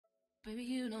Baby,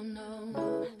 you don't know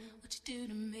what you do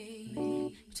to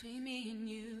me. Between me and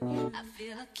you, I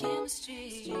feel a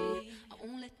chemistry. I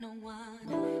won't let no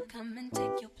one come and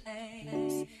take your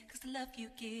place. Cause the love you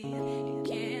give, it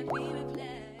can't be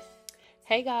replaced.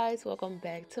 Hey guys, welcome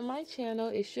back to my channel.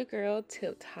 It's your girl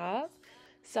TipTop.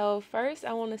 So first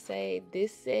I want to say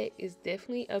this set is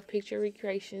definitely a picture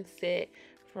recreation set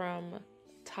from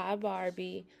Ty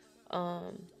Barbie.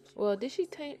 Well, did she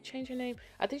change her name?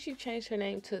 I think she changed her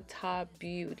name to Ty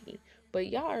Beauty. But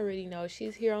y'all already know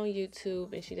she's here on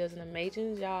YouTube and she does an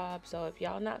amazing job. So if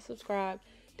y'all not subscribed,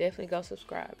 definitely go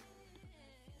subscribe.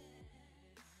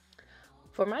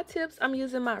 For my tips, I'm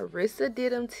using my Rissa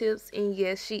Didum tips, and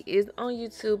yes, she is on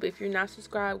YouTube. If you're not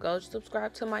subscribed, go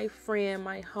subscribe to my friend,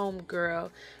 my home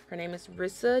girl. Her name is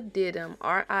Rissa Didum,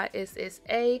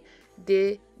 Rissa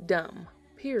Didum,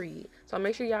 period. So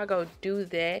make sure y'all go do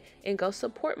that and go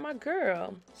support my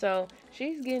girl. So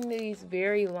she's getting these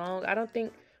very long. I don't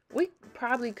think we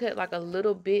probably cut like a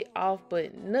little bit off,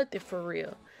 but nothing for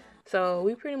real. So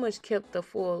we pretty much kept the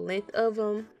full length of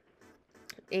them,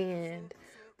 and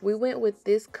we went with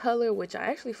this color, which I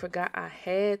actually forgot I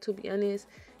had, to be honest,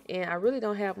 and I really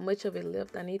don't have much of it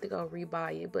left. I need to go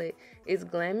rebuy it, but it's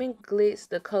Glam and Glitz,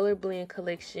 the color blend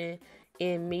collection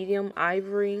in medium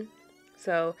ivory.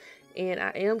 So, and I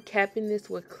am capping this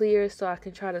with clear so I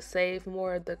can try to save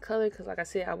more of the color, because like I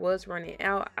said, I was running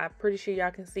out. I'm pretty sure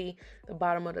y'all can see the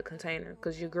bottom of the container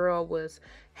because your girl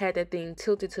had that thing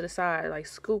tilted to the side, like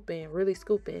scooping, really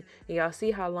scooping, and y'all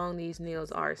see how long these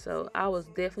nails are. So I was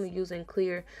definitely using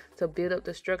clear to build up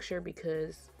the structure,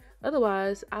 because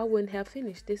otherwise I wouldn't have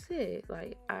finished this set.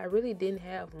 Like, I really didn't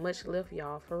have much left,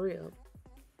 y'all, for real.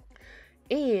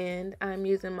 And I'm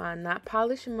using my Not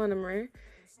Polished monomer.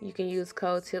 You can use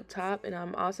code TipTop, and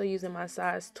I'm also using my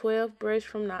size 12 brush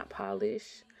from Not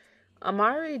Polish. I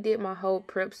already did my whole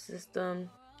prep system.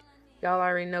 Y'all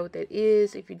already know what that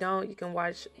is. If you don't, you can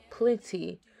watch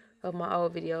plenty of my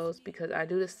old videos, because I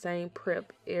do the same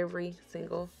prep every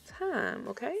single time,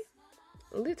 okay?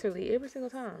 Literally every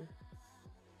single time.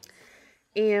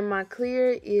 And my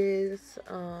clear is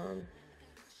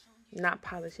Not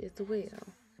Polished as well.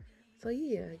 So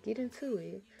yeah, get into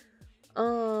it.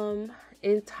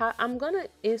 I'm gonna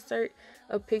insert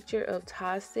a picture of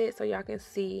Ty's set so y'all can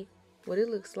see what it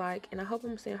looks like, and I hope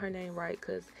I'm saying her name right,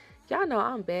 because y'all know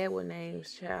I'm bad with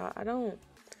names, child. I don't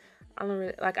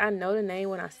really, like, I know the name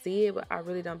when I see it, but I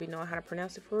really don't be knowing how to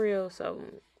pronounce it for real. So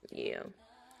yeah,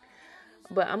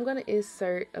 but I'm gonna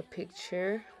insert a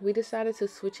picture. We decided to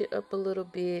switch it up a little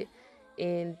bit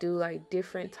and do like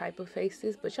different type of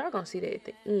faces, but y'all gonna see that at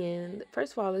the end.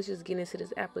 First of all, let's just get into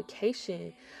this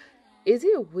application. Is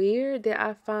it weird that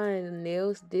I find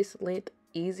nails this length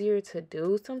easier to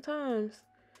do sometimes?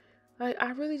 Like,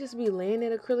 I really just be laying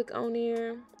that acrylic on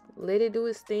there, let it do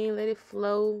its thing, let it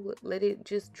flow, let it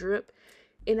just drip.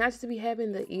 And I just be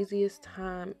having the easiest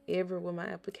time ever with my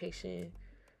application,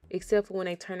 except for when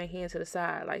they turn their hand to the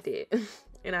side like that.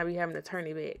 And I be having to turn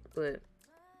it back. But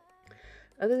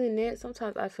other than that,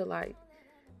 sometimes I feel like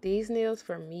these nails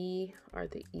for me are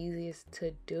the easiest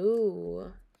to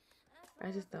do. I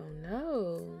just don't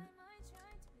know.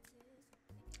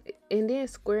 And then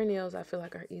square nails I feel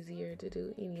like are easier to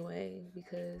do anyway,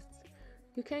 because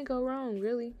you can't go wrong,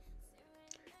 really.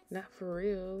 Not for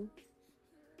real.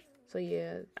 So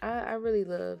yeah, I really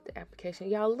love the application.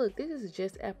 Y'all, look, this is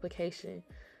just application.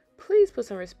 Please put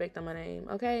some respect on my name,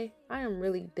 okay? I am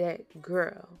really that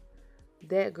girl.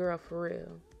 That girl for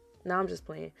real. No, I'm just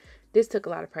playing. This took a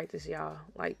lot of practice, y'all.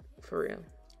 Like, for real.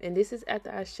 And this is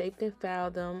after I shaped and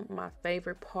filed them. My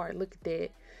favorite part. Look at that.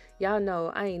 Y'all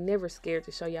know I ain't never scared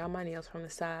to show y'all my nails from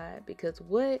the side, because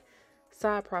what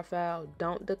side profile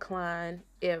don't decline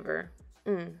ever.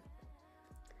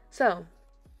 So,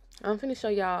 I'm finna show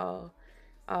y'all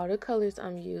all the colors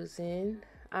I'm using.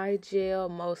 Eye gel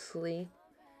mostly.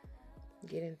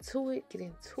 Get into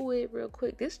it real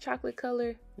quick. This chocolate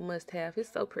color, must have.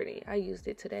 It's so pretty. I used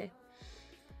it today.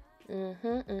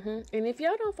 And if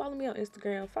y'all don't follow me on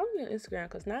Instagram, follow me on Instagram,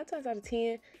 because 9 times out of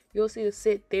 10 you'll see the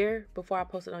set there before I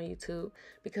post it on YouTube,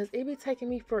 because it be taking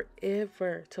me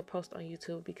forever to post on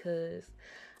YouTube, because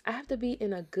I have to be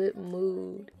in a good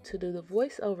mood to do the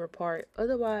voiceover part.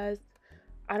 Otherwise,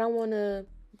 I don't want to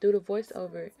do the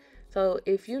voiceover. So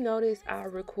if you notice,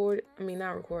 I'll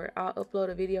upload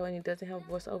a video and it doesn't have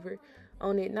voiceover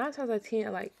on it. 9 times out of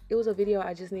 10, like, it was a video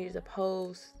I just needed to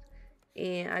post,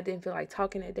 and I didn't feel like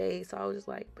talking that day, so I was just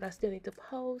like, but I still need to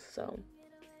post, so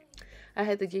I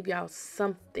had to give y'all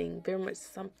something, very much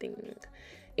something.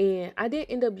 And I did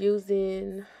end up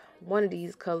using one of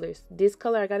these colors. This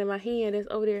color I got in my hand that's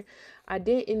over there, I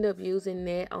didn't end up using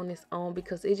that on its own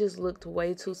because it just looked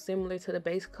way too similar to the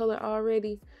base color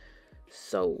already.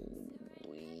 So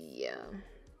yeah.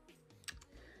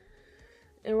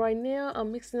 And right now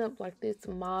I'm mixing up like this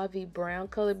mauve brown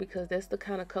color because that's the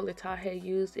kind of color Ty had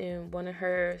used in one of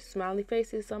her smiley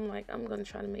faces. So I'm like, I'm gonna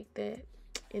try to make that,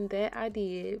 and that I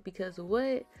did, because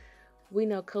what, we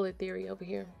know color theory over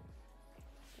here,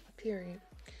 period.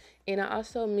 And I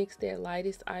also mixed that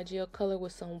lightest eye gel color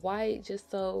with some white just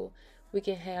so we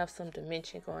can have some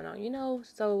dimension going on, you know,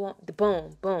 so it won't,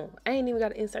 boom, boom. I ain't even got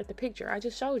to insert the picture. I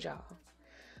just showed y'all.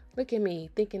 Look at me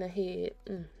thinking ahead.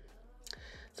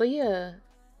 So yeah,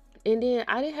 and then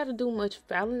I didn't have to do much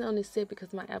fouling on this set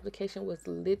because my application was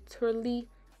literally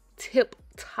tip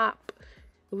top.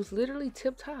 It was literally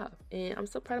tip top. And I'm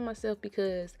so proud of myself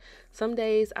because some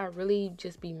days I really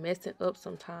just be messing up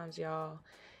sometimes, y'all.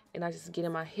 And I just get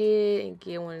in my head and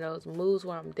get one of those moves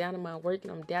where I'm down in my work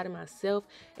and I'm doubting myself.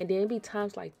 And then it be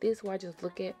times like this where I just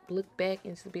look back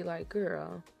and just be like,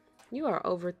 girl, you are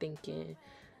overthinking.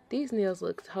 These nails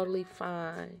look totally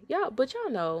fine. Y'all, but y'all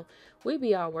know, we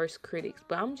be our worst critics.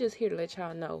 But I'm just here to let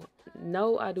y'all know.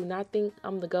 No, I do not think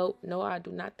I'm the GOAT. No, I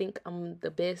do not think I'm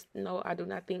the best. No, I do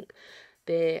not think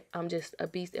that I'm just a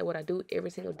beast at what I do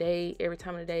every single day, every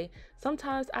time of the day.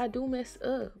 Sometimes I do mess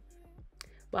up.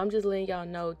 But I'm just letting y'all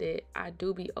know that I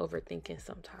do be overthinking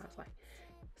sometimes. Like,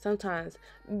 sometimes,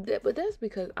 but that's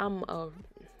because I'm a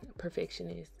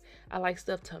perfectionist. I like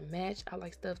stuff to match. I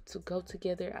like stuff to go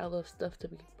together. I love stuff to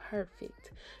be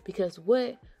perfect. Because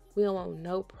what? We don't want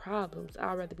no problems.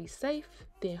 I'd rather be safe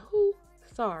than who?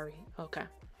 Sorry. Okay.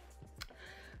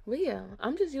 But yeah,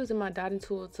 I'm just using my dotting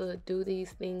tool to do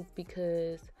these things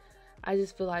because I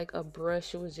just feel like a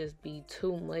brush would just be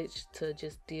too much to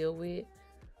just deal with.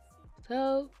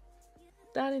 So,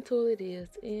 dotting tool it is,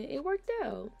 and it worked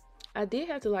out. I did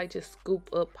have to like just scoop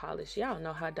up polish. Y'all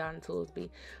know how dotting tools be.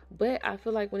 But I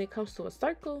feel like when it comes to a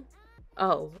circle,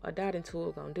 oh, a dotting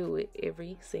tool gonna do it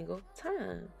every single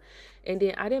time. And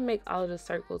then I didn't make all of the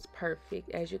circles perfect.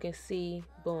 As you can see,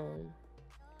 boom.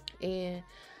 And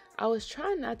I was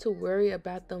trying not to worry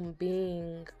about them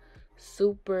being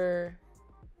super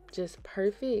just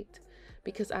perfect,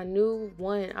 because I knew,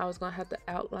 one, I was gonna have to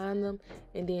outline them,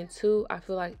 and then two, I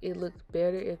feel like it looked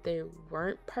better if they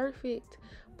weren't perfect.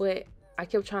 But I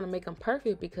kept trying to make them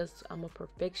perfect because I'm a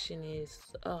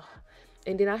perfectionist. Ugh.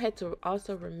 And then I had to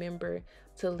also remember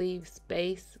to leave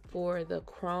space for the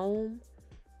chrome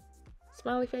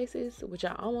smiley faces, which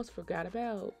I almost forgot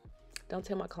about. Don't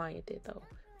tell my client that though.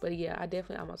 But yeah, I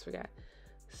definitely almost forgot.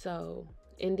 So,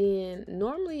 and then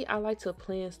normally I like to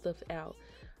plan stuff out.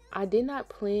 I did not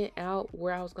plan out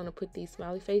where I was going to put these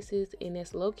smiley faces, and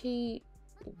that's low-key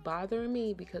bothering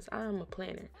me because I'm a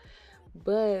planner.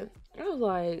 But I was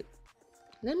like,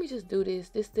 let me just do this.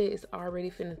 This set is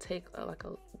already finna take like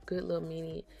a good little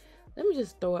minute. Let me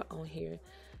just throw it on here.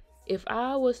 If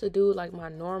I was to do like my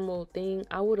normal thing,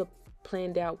 I would have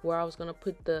planned out where I was going to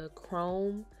put the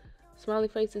chrome smiley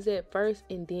faces at first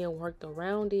and then worked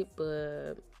around it.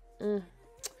 But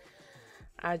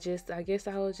I guess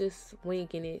I was just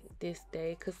winging it this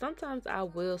day. Because sometimes I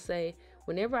will say,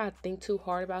 whenever I think too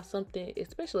hard about something,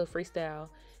 especially a freestyle,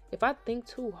 if I think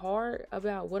too hard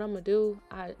about what I'm going to do,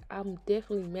 I'm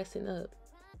definitely messing up.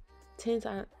 10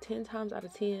 times out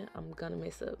of 10, I'm going to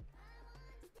mess up.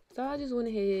 So I just went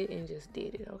ahead and just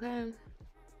did it, okay?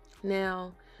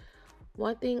 Now,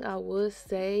 one thing I would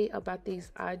say about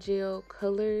these eye gel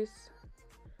colors.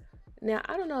 Now,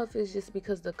 I don't know if it's just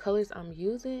because the colors I'm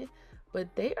using,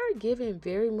 but they are giving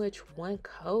very much one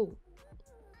coat.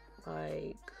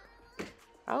 Like,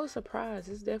 I was surprised.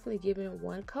 It's definitely giving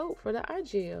one coat for the eye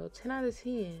gel. 10 out of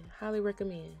 10. Highly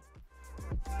recommend.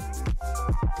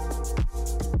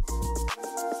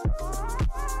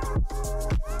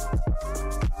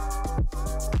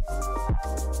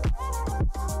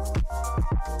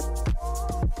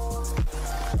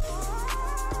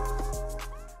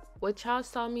 What y'all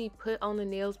saw me put on the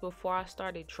nails before I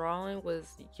started drawing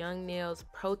was Young Nails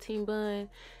Protein Bun.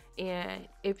 And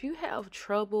if you have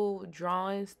trouble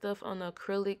drawing stuff on the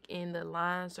acrylic and the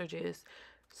lines are just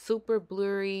super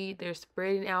blurry, they're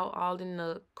spreading out all in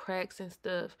the cracks and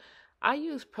stuff, I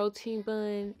use Protein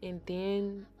Bun and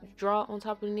then draw on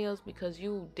top of the nails because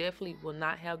you definitely will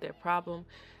not have that problem.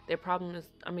 That problem is,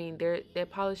 that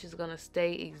polish is going to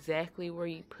stay exactly where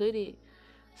you put it.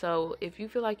 So if you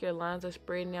feel like your lines are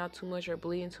spreading out too much or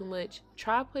bleeding too much,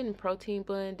 try putting Protein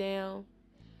Bun down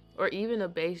or even a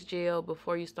base gel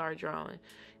before you start drawing.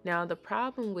 Now the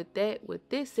problem with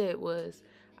this set was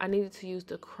I needed to use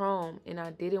the chrome, and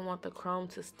I didn't want the chrome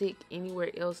to stick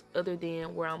anywhere else other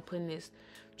than where I'm putting this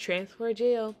transfer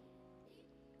gel.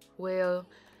 Well,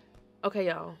 okay,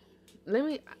 y'all.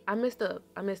 I messed up.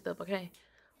 Okay.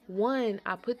 One,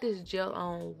 I put this gel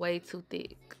on way too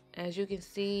thick. As you can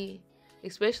see,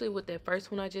 especially with that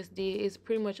first one I just did, it's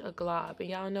pretty much a glob. And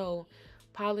y'all know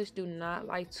polish do not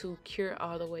like to cure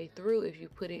all the way through if you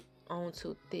put it on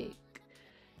too thick.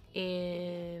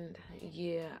 And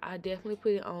yeah, I definitely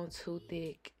put it on too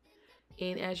thick.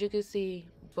 And as you can see,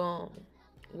 boom.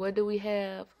 What do we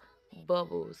have?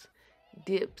 Bubbles,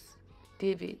 dips,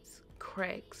 divots,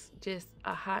 cracks, just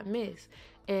a hot mess.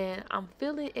 And I'm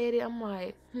feeling at it, I'm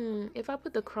like, if I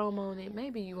put the chrome on it,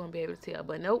 maybe you won't be able to tell.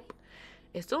 But nope.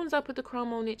 As soon as I put the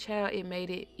chrome on it, child, it made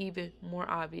it even more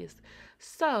obvious.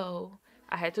 So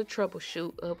I had to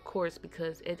troubleshoot, of course,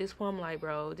 because at this point I'm like,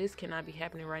 bro, this cannot be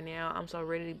happening right now. I'm so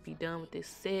ready to be done with this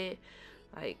set.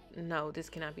 Like, no, this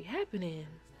cannot be happening.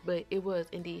 But it was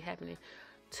indeed happening.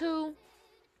 Two,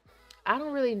 I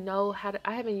don't really know how to,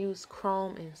 I haven't used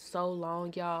chrome in so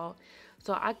long, y'all.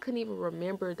 So I couldn't even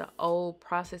remember the old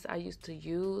process I used to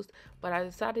use. But I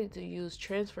decided to use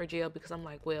transfer gel because I'm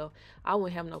like, well, I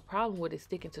wouldn't have no problem with it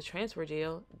sticking to transfer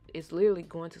gel. It's literally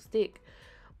going to stick.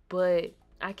 But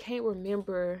I can't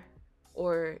remember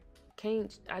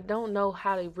I don't know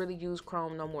how to really use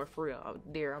chrome no more for real.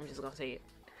 There, I'm just gonna say it.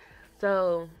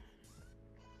 So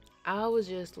I was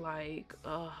just like,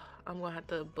 I'm gonna have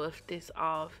to buff this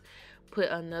off, put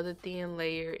another thin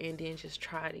layer, and then just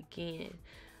try it again.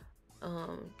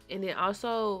 And then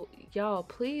also, y'all,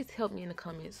 please help me in the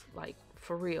comments, like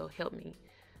for real, help me.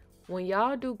 When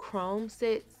y'all do chrome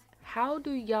sets, how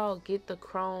do y'all get the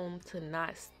chrome to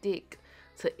not stick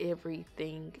to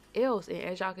everything else? And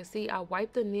as y'all can see, I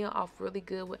wiped the nail off really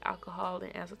good with alcohol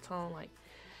and acetone, like,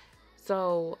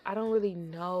 so I don't really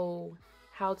know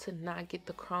how to not get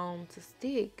the chrome to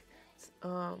stick,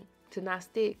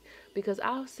 because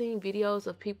I've seen videos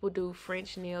of people do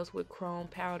French nails with chrome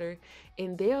powder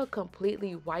and they'll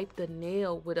completely wipe the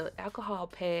nail with an alcohol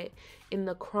pad and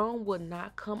the chrome will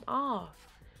not come off.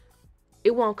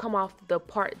 It won't come off the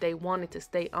part they want it to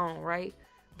stay on, right?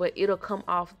 But it'll come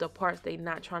off the parts they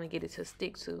not trying to get it to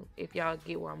stick to, if y'all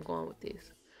get where I'm going with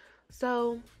this.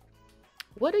 So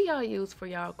what do y'all use for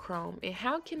y'all chrome, and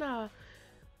how can I,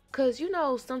 because you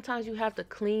know sometimes you have to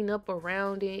clean up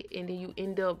around it and then you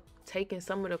end up taking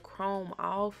some of the chrome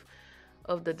off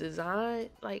of the design.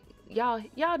 Like, y'all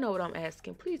know what I'm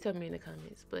asking. Please tell me in the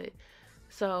comments. But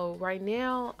so right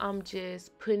now I'm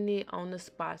just putting it on the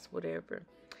spots, whatever,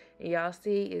 and y'all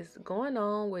see it's going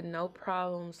on with no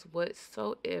problems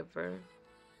whatsoever.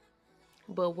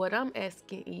 But what I'm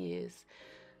asking is,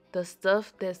 the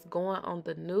stuff that's going on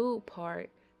the nude part,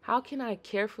 how can I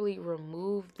carefully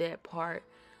remove that part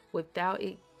without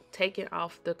it taking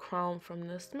off the chrome from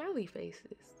the smiley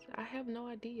faces? I have no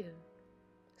idea.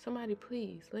 Somebody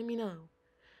please let me know.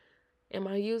 Am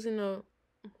I using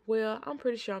well, I'm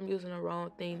pretty sure I'm using the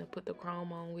wrong thing to put the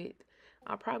chrome on with.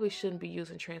 I probably shouldn't be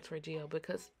using transfer gel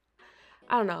because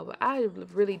I don't know, but I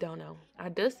really don't know. I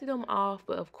dusted them off,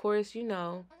 but of course, you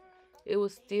know, it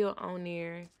was still on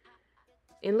there.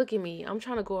 And look at me, I'm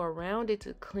trying to go around it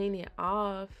to clean it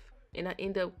off, and I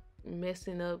end up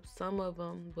messing up some of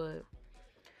them. But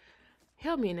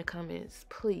help me in the comments,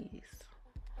 please.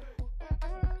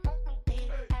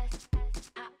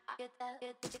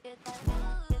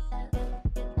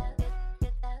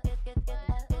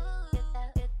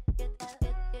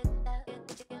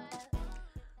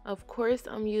 Of course,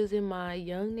 I'm using my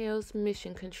Young Nails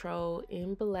Mission Control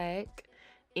in black.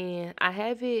 And I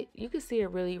have it, you can see it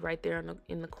really right there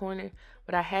in the corner,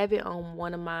 but I have it on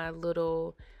one of my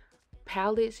little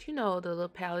palettes, you know, the little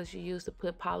palettes you use to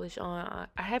put polish on.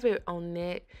 I have it on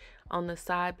that on the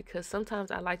side because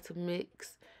sometimes I like to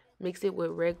mix it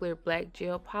with regular black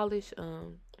gel polish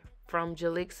from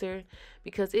Gelixir,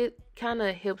 because it kind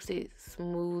of helps it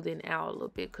smoothing out a little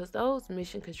bit, because those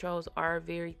Mission Controls are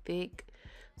very thick.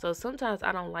 So sometimes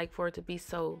I don't like for it to be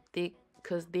so thick,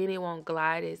 because then it won't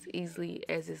glide as easily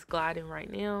as it's gliding right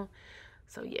now.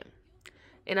 So yeah.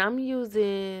 And I'm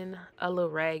using a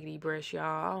little raggedy brush,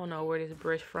 y'all. I don't know where this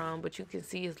brush from, but you can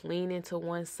see it's leaning to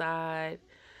one side.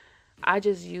 I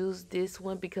just use this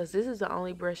one because this is the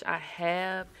only brush I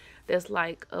have that's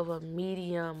like of a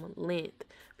medium length,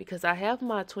 because I have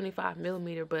my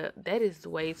 25mm, but that is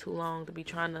way too long to be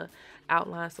trying to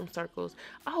outline some circles.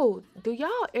 Oh, do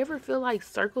y'all ever feel like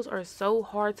circles are so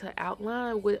hard to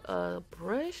outline with a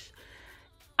brush?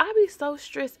 I be so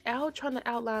stressed out trying to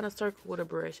outline a circle with a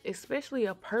brush, especially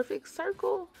a perfect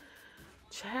circle.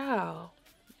 Child,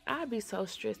 I'd be so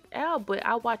stressed out. But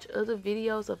I watch other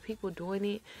videos of people doing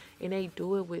it and they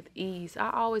do it with ease.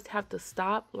 I always have to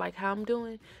stop, like how I'm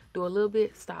doing, do a little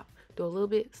bit, stop, do a little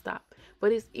bit, stop.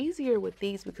 But it's easier with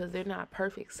these because they're not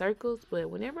perfect circles. But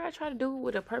whenever I try to do it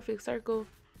with a perfect circle,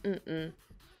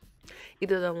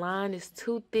 either the line is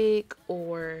too thick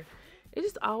or it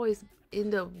just always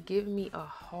end up giving me a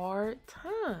hard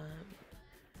time.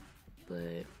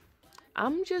 But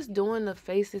I'm just doing the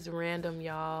faces random,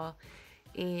 y'all.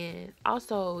 And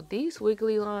also, these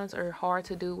wiggly lines are hard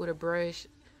to do with a brush.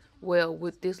 Well,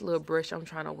 with this little brush I'm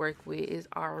trying to work with, it's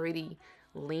already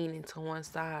leaning to one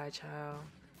side, child.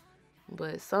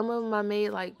 But some of them I made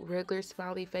like regular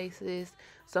smiley faces.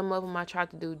 Some of them I tried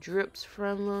to do drips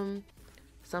from them.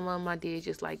 Some of them I did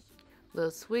just like little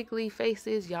squiggly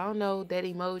faces. Y'all know that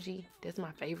emoji. That's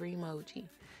my favorite emoji.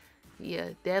 Yeah,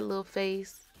 that little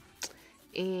face.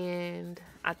 And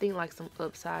I think like some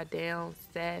upside down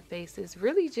sad faces.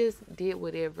 Really just did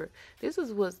whatever. This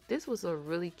was a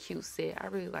really cute set. I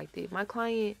really liked it. My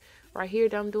client right here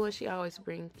that I'm doing, she always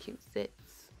brings cute sets.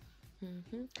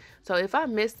 So if I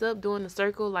messed up doing the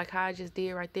circle like how I just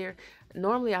did right there,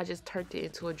 normally I just turned it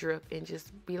into a drip and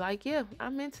just be like, yeah, I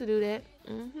meant to do that.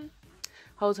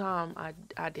 Whole time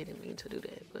I didn't mean to do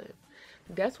that, but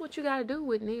that's what you gotta do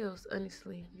with nails.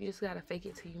 Honestly, you just gotta fake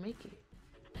it till you make it.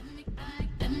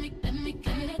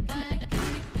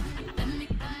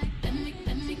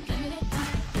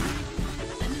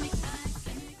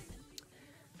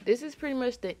 This is pretty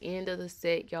much the end of the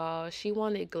set, y'all. She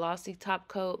wanted glossy top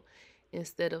coat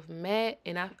instead of matte,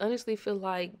 and I honestly feel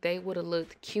like they would have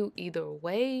looked cute either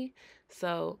way.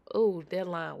 So, oh, that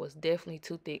line was definitely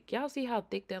too thick. Y'all see how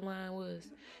thick that line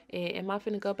was? And am I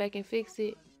finna go back and fix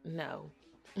it? No.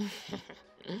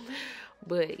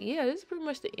 But yeah, this is pretty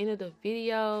much the end of the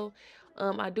video.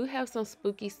 I do have some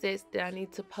spooky sets that I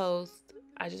need to post.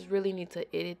 I just really need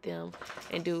to edit them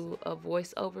and do a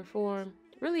voiceover for them.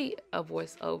 Really a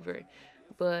voiceover.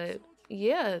 But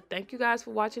yeah, thank you guys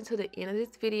for watching to the end of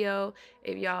this video.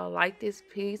 If y'all like this,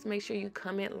 please make sure you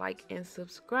comment, like, and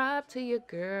subscribe to your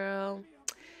girl.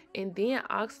 And then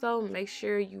also make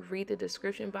sure you read the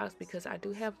description box because I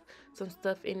do have some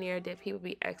stuff in there that people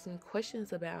be asking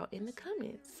questions about in the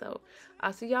comments. So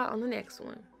I'll see y'all on the next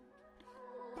one.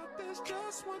 But there's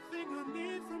just one thing I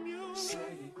need from you. Say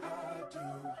I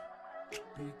do.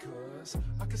 Because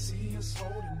I can see us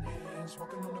holding hands,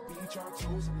 walking on the beach, our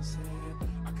toes in the sand.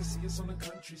 I can see us on the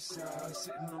countryside,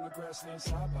 sitting on the grassland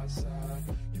side by side.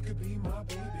 You could be my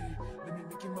baby, let me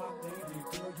make you my lady.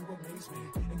 Girl, you amaze me,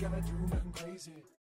 ain't gotta do nothing crazy.